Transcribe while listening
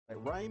At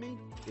Ramey,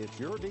 it's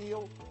your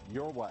deal,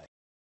 your way.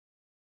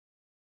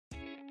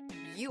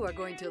 You are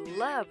going to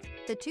love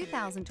the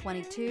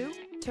 2022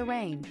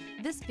 Terrain.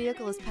 This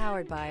vehicle is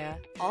powered by a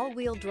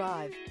all-wheel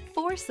drive,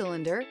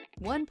 4-cylinder,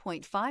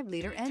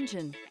 1.5-liter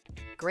engine.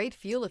 Great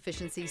fuel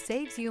efficiency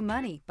saves you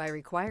money by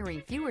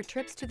requiring fewer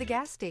trips to the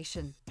gas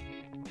station.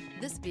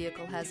 This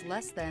vehicle has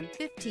less than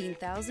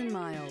 15,000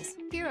 miles.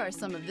 Here are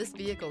some of this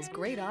vehicle's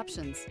great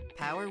options: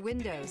 power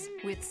windows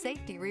with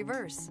safety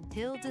reverse,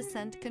 hill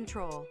descent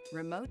control,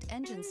 remote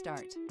engine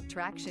start,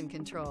 traction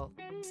control,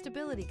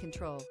 stability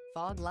control,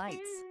 fog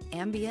lights,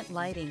 ambient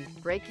lighting,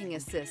 braking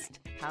assist,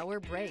 power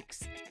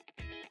brakes.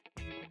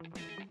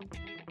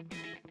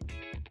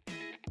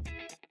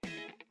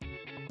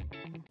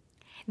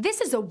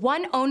 This is a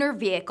one-owner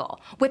vehicle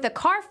with a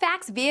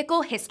Carfax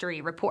Vehicle History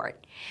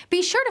Report.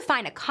 Be sure to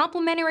find a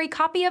complimentary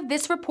copy of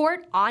this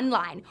report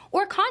online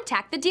or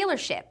contact the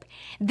dealership.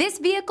 This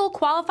vehicle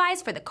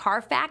qualifies for the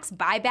Carfax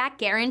Buyback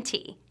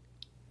Guarantee.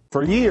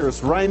 For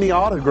years, Ramey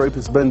Auto Group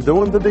has been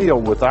doing the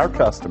deal with our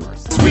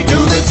customers. We do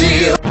the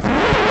deal.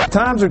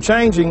 Times are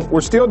changing.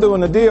 We're still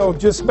doing the deal,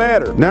 just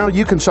better. Now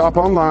you can shop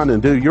online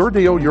and do your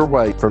deal your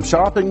way, from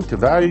shopping to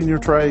valuing your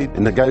trade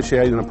and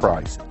negotiating a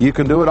price. You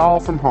can do it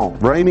all from home.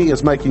 Ramey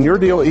is making your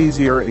deal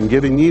easier and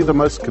giving you the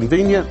most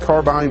convenient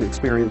car buying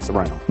experience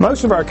around.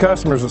 Most of our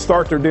customers that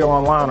start their deal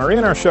online are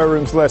in our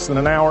showrooms less than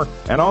an hour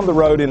and on the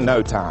road in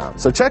no time.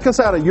 So check us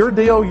out at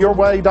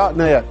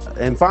yourdealyourway.net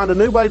and find a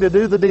new way to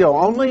do the deal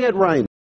only at Ramey.